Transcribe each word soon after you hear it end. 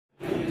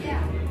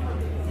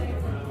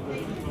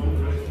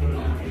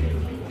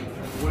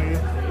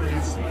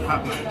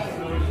Pac-Man.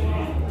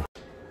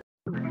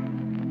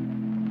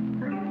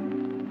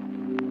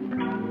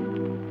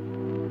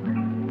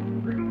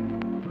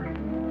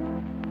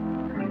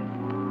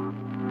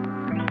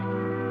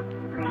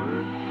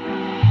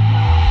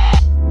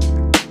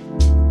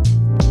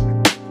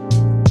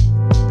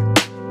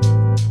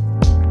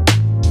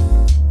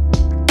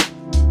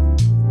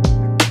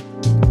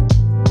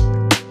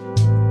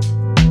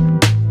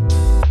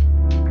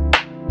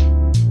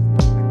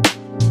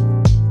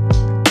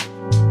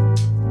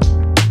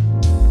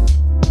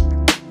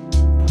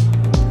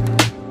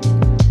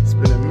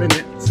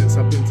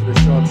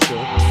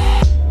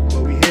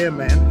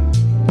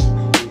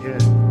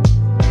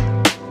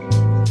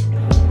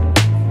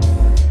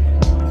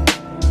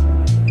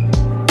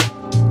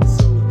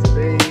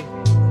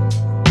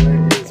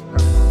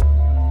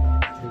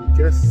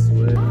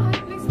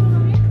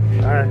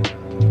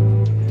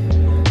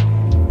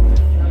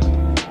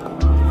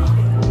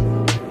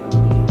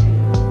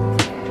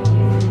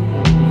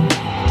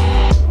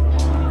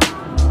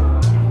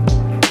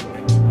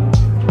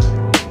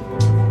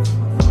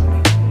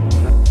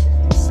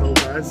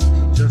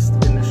 Just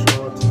in the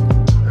short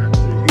at the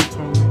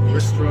Hutong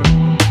restaurant.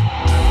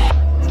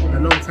 It's been a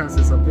long time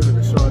since I've been in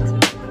the short,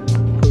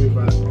 probably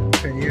about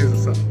 10 years or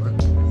something, man.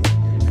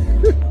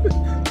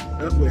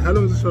 Wait, how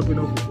long has the shop been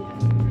open for?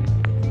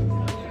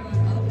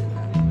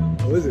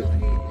 Oh, is it?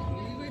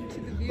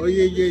 Oh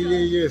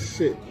yeah,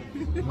 shit.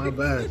 My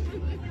bad.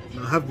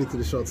 No, I have been to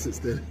the shop since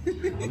then.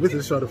 I've been to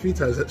the shop a few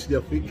times actually,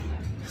 I think,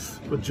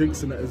 for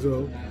drinks and that as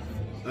well.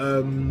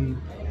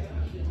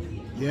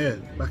 Yeah,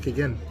 back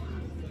again.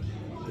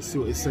 Let's see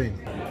what it's saying.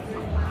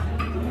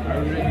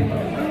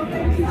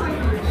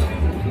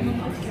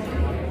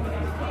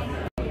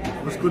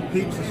 What's good,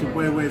 peeps? It's your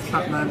boy Waves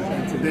Pac-Man,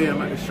 and today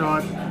I'm at the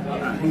Shard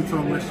at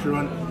Hutong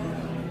restaurant,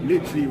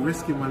 literally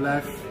risking my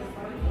life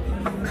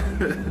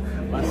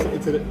by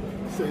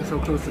sitting so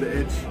close to the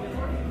edge.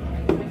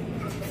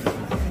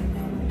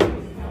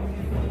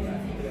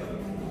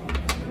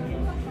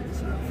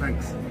 So,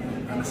 thanks.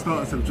 And the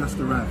starters have just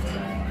arrived.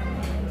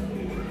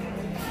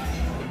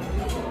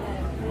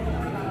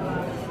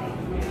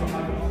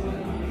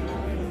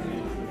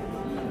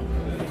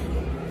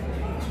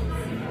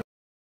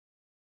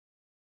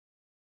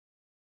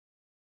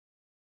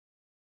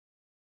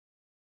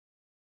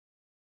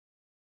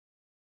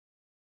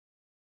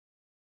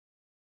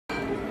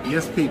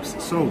 Yes, peeps,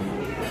 so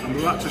I'm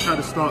about to try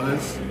the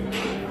starters.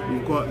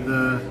 We've got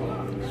the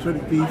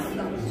shredded beef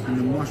and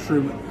the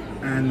mushroom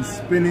and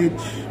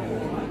spinach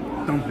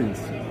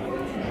dumplings.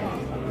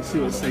 Let's see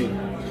what it's saying.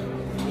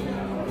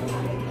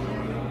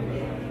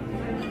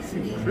 It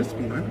seems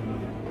crispy, man.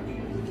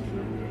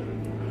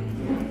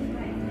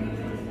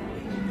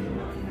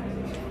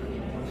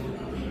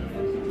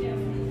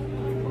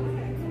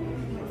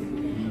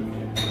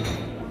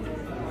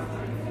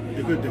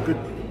 They're good.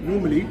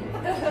 Normally,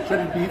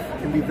 shredded beef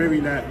can be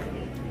very like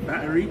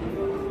battery.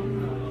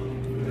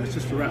 That's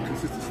just the right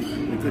consistency.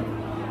 They're good.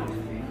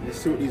 Let's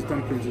see what these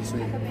dumplings are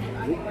saying.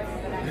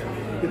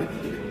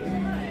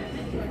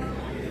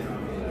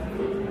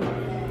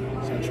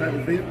 So try it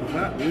with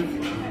that.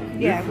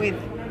 Yeah, with.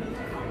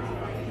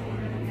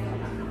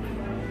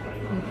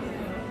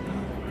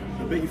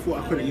 I bet you thought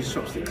I couldn't use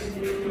chopsticks.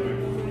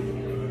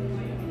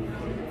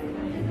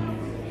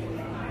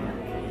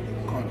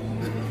 Can't.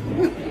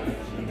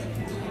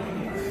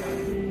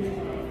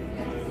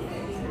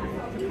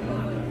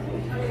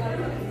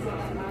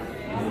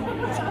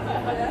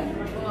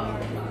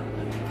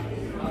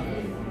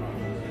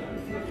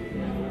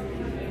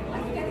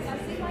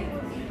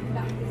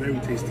 Very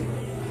tasty.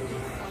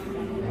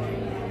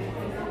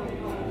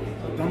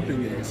 The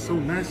dumpling is so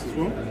nice as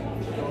well.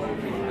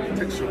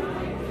 Texture.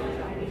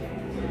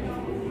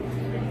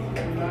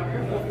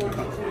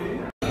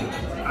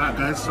 Alright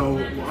guys, so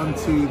we're on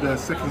to the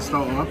second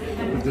starter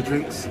with the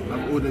drinks.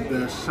 I've ordered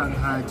the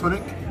Shanghai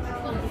tonic,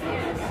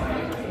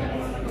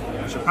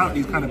 which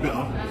apparently is kind of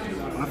bitter,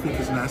 but I think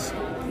it's nice.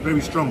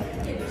 Very strong.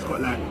 It's got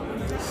like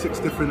 6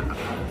 different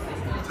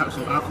types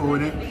of alcohol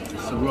in it.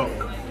 Ciroc,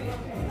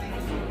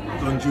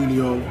 Don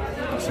Julio,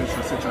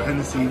 etc.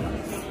 Hennessy.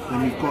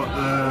 Then we've got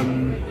a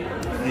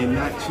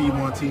lychee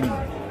martini.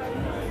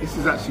 This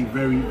is actually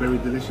very, very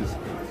delicious.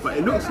 But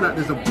it looks like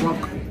there's a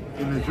bug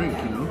in the drink,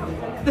 you know.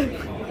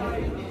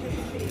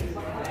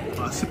 But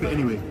I'll sip it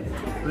anyway. I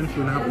don't know if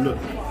you want to have a look.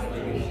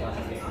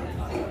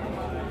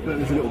 Look,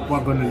 there's a little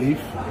bug on the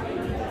leaf.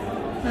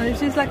 No, it's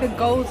just like a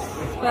gold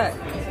speck.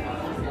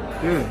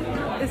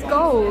 Yeah. It's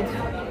gold.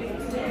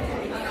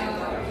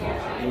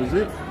 What was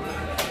it?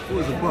 What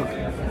was a bug?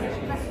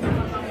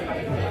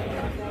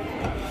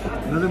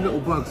 Another little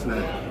bugs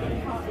like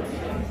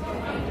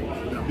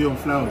that be on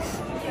flowers.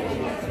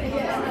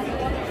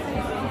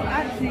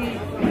 Actually,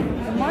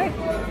 it might.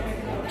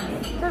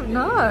 I don't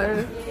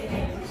know.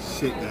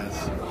 Shit, guys.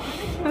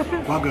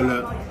 Bug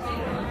alert.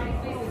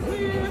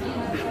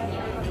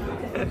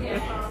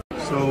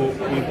 So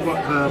we've got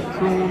the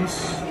prawns.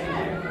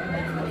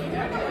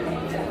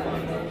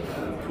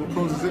 What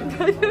prawns is it?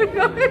 I don't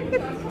know.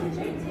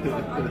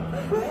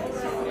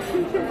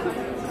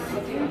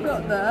 We've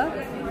got the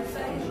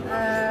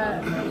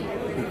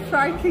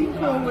fried king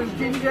prawn with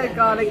ginger,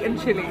 garlic and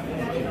chili.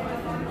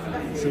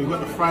 So we've got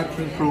the fried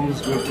king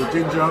prawns with the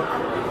ginger,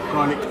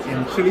 garlic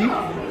and chili.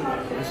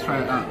 Let's try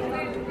it out.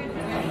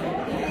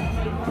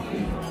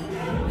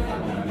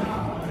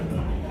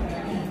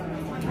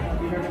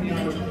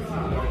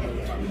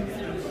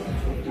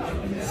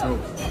 So,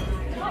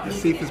 let's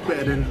see if it's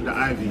better than the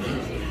ivy.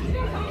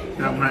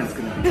 Damn right it's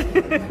gonna be.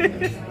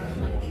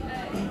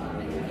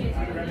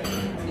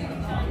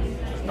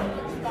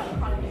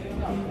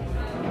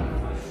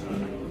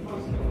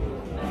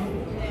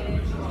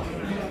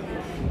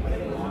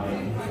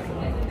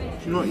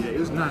 You know what, yeah, it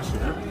was nice,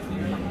 yeah.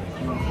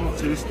 I can't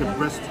say this is the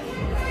best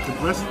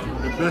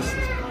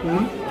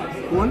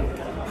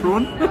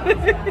prawn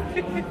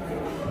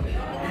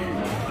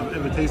I've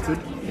ever tasted.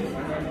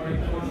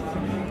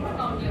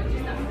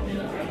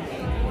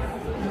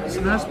 It's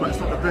nice, but it's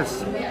not the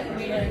best.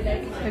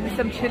 Maybe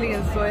some chili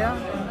and soya.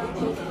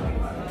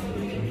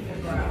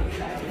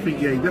 I think,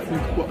 yeah, you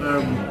definitely put a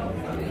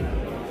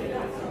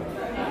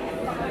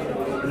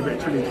bit of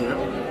chili to it.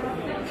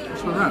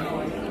 What's for that? I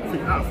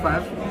think out of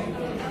 5,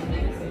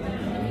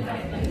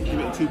 give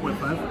it a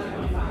 2.5.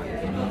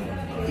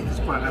 I think it's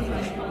quite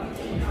average.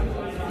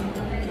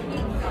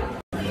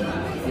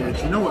 Yeah, do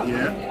you know what,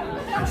 yeah?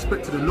 I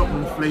expected a lot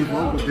more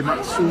flavour with the amount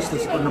of sauce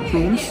that's on the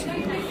prawns.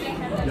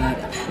 Like,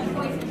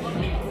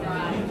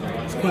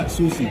 it's quite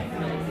saucy.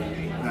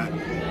 Like,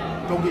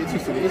 don't get it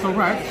twisted. It's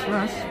alright, it's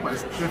nice, but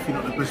it's definitely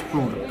not the best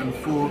prawn. And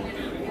for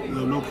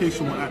the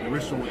location we're at, the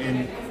restaurant we're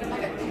in,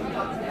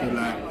 you're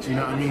like, do you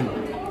know what I mean?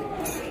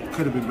 It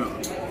could have been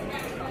better.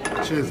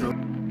 Cheers though.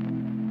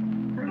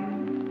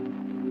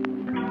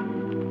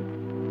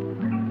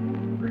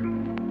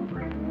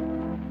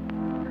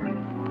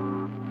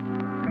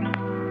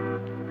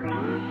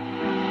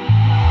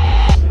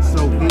 So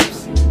peeps,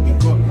 we've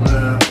got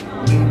the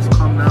names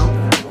come now.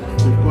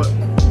 We've got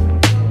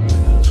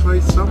choy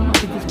sum, I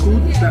think it's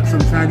called. It's like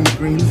some Chinese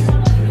greens. I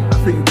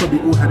think you probably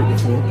all had it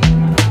before.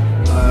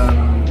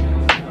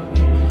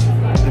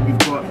 Then we've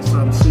got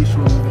some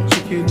Szechuan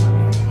chicken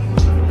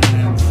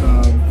and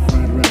some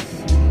fried rice.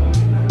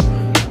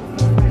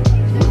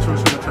 Which one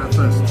should I try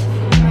first?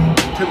 I'm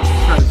tempted to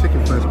try the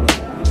chicken first, but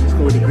let's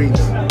go with the greens.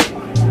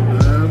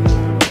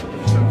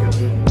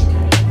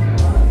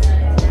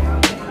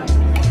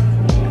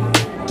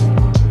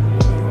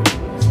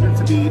 It's meant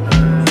to be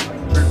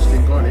drenched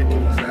in garlic, it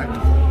looks like.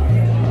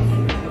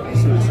 Let's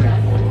see what it's saying.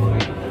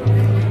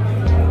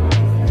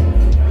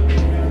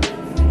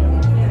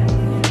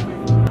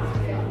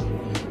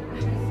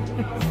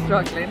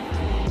 Struggling.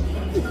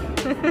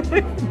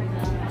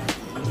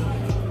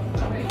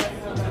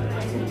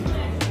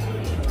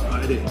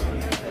 I did.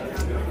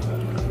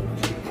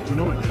 You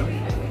know what, yeah?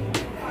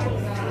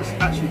 This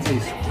actually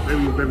tastes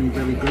very, very,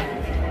 very good.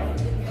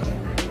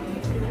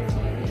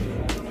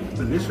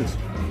 Delicious.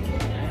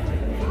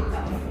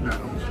 Now,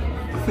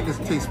 I think it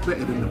tastes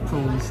better than the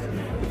prawns,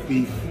 the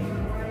beef.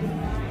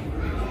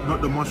 Not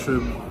the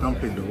mushroom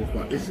dumpling though,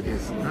 but this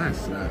is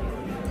nice. Like,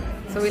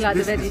 So we like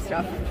the veggie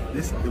stuff.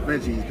 This, the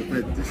veggies, the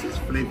bread, this is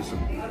flavoursome.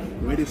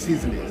 The way they've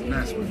seasoned it is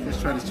nice, but let's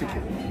try this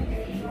chicken.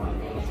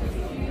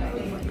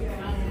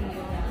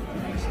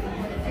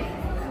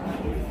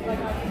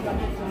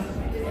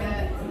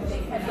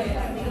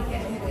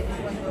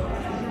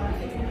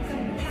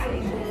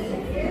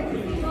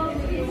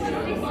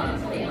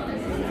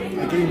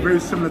 Again, very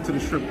similar to the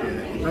shrimp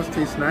here. It does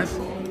taste nice. I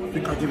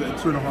think I'll give it a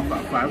 2.5 out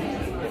of 5.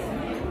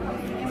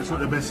 But it's not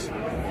the best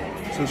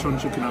Szechuan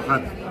chicken I've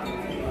had.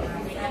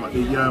 But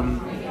the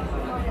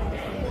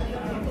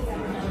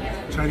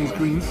Chinese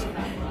greens,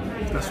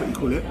 that's what you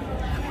call it.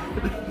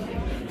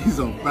 These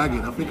are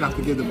bagging. I think I have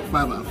to give them a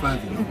 5 out of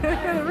 5. You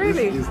know?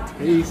 Really? This is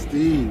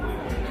tasty,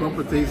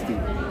 proper tasty.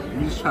 Let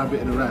me just try a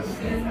bit of the rice.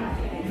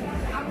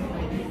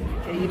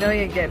 Yeah, you know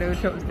you ain't getting no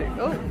chopsticks.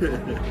 Oh.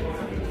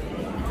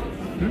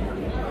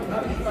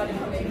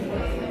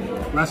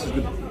 Rice is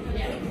good.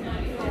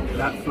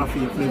 That fluffy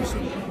and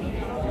flavoursome.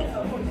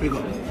 Big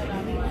up.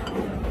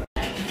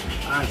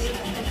 Nice.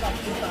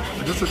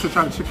 I just have to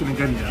try the chicken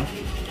again, yeah.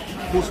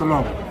 False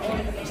alarm.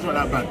 It's not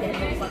that bad.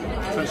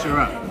 It's actually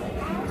alright. I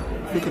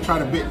think I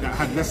tried a bit that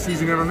had less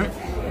seasoning on it.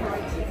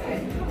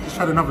 Just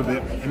tried another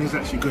bit and it's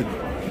actually good.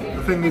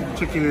 I think the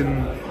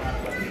chicken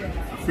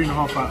a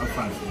 3.5 out of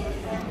 5.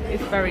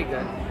 It's very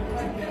good.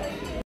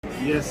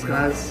 Yes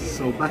guys,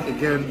 so back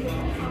again.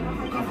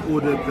 I've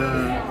ordered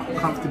the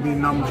comfortably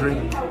numb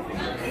drink.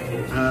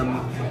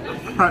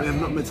 Apparently I'm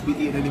not meant to be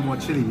eating any more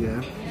chili,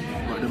 yeah.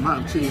 But the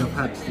amount of chili I've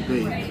had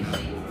today,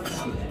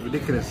 it's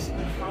ridiculous.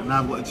 And now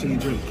I've got a chili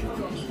drink.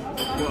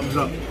 Bottoms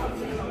up.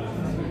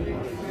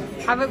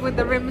 Have it with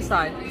the rim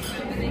side.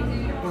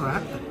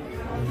 Alright.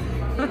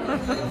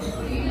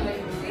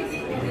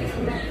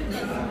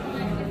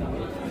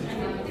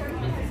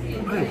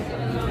 Hey,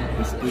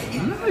 this is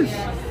nice.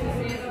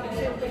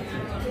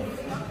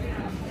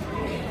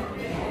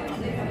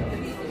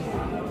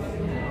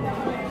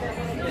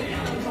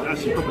 It's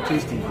actually proper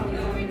tasty.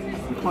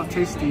 You can't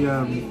taste the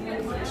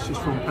It's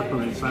just from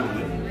pepper inside of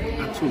it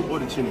at all, or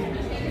the chili.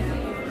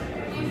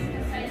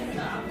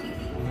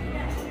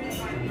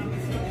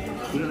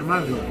 You don't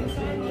remind me of?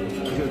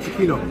 Is it a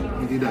tequila?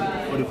 You did that.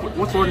 Or they put,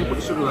 what's the one you put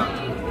the sugar at?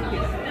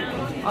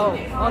 Oh,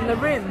 on the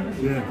rim?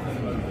 Yeah.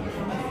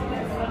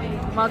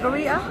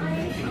 Margarita? I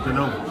don't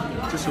know.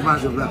 It just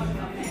reminds me of that.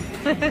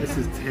 This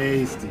is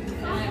tasty.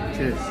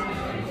 Cheers.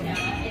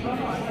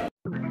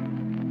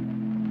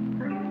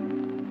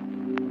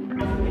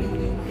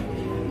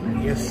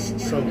 Yes,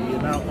 so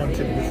we're now on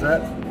to the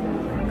dessert.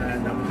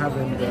 And I'm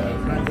having the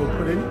mango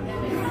pudding,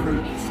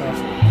 fruit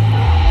sauce.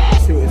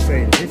 Let's see what it's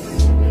saying. This.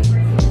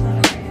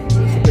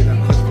 It's a bit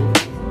like custard.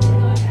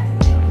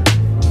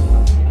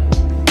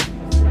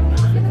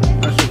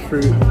 Passion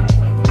fruit.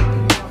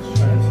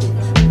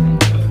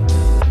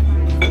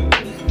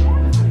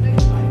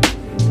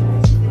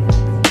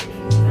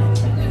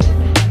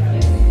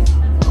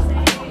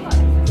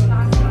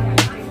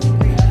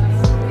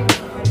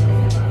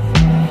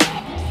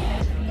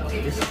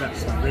 This is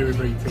actually very,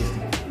 very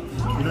tasty.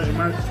 You know what it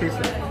reminds me taste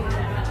like?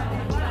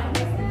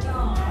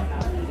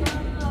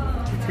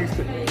 It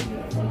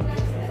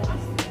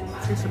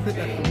tastes a bit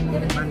like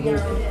mango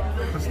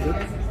custard,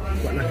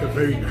 but like a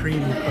very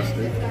creamy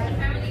custard.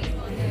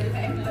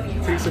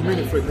 It takes a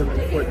minute for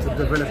it to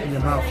develop in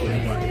your mouth,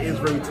 but it is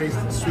very tasty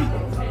and sweet.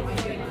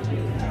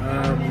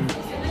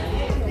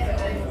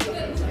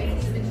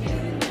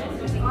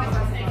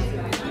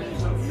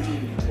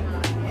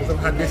 Because I've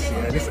had this,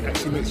 yeah, this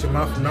actually makes your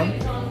mouth numb.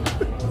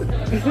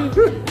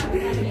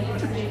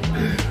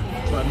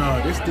 But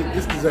no, this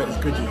dessert is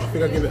good. I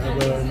think I give it a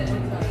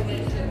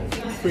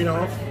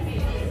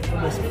 3.5,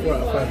 almost a 4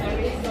 out of 5.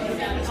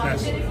 It's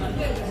nice.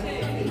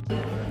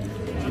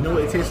 You know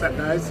what it tastes like,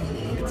 guys?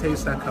 It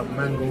tastes like a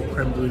mango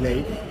creme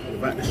brulee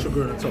without the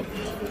sugar on the top,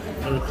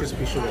 or the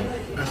crispy sugar.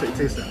 That's what it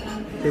tastes like.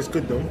 It tastes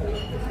good though.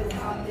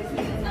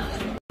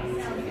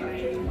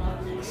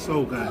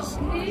 So guys,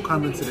 we're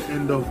coming to the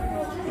end of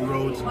the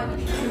road,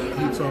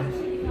 Hutong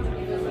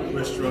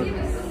restaurant,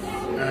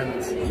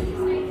 and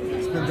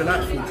it's been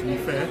delightful, to be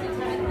fair.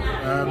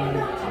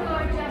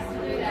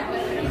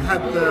 I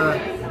had the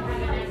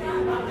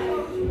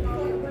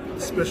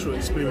special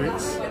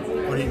experience,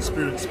 or the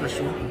experience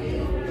special,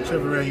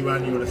 whichever way you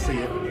want to see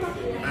it,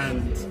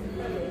 and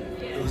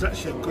it was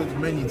actually a good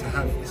menu to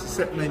have. It's a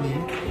set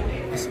menu.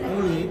 It's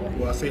only,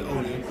 well, I say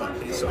only, but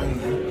it's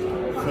only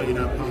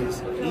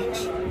 £39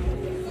 each,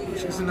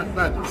 which isn't that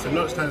bad. It's a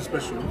lunchtime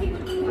special,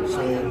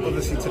 so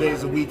obviously today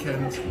is a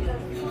weekend.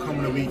 You can come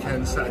on a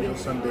weekend, Saturday or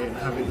Sunday, and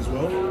have it as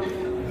well.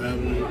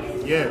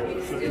 Yeah,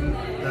 if you're in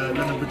the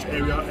London Bridge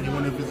area and you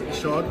want to visit the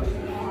Shard,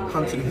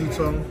 come to the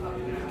Hutong,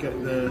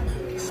 get the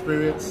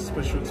experience,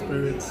 special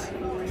experience,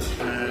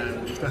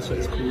 and that's what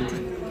it's called.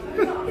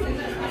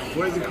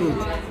 What is it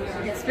called?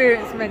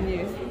 Experience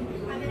menu.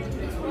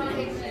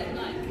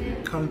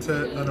 Come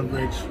to London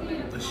Bridge,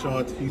 the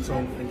Shard,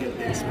 Hutong, and get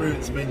the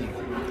experience menu.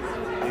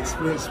 The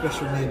experience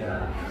special menu.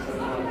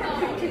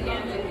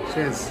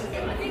 Cheers.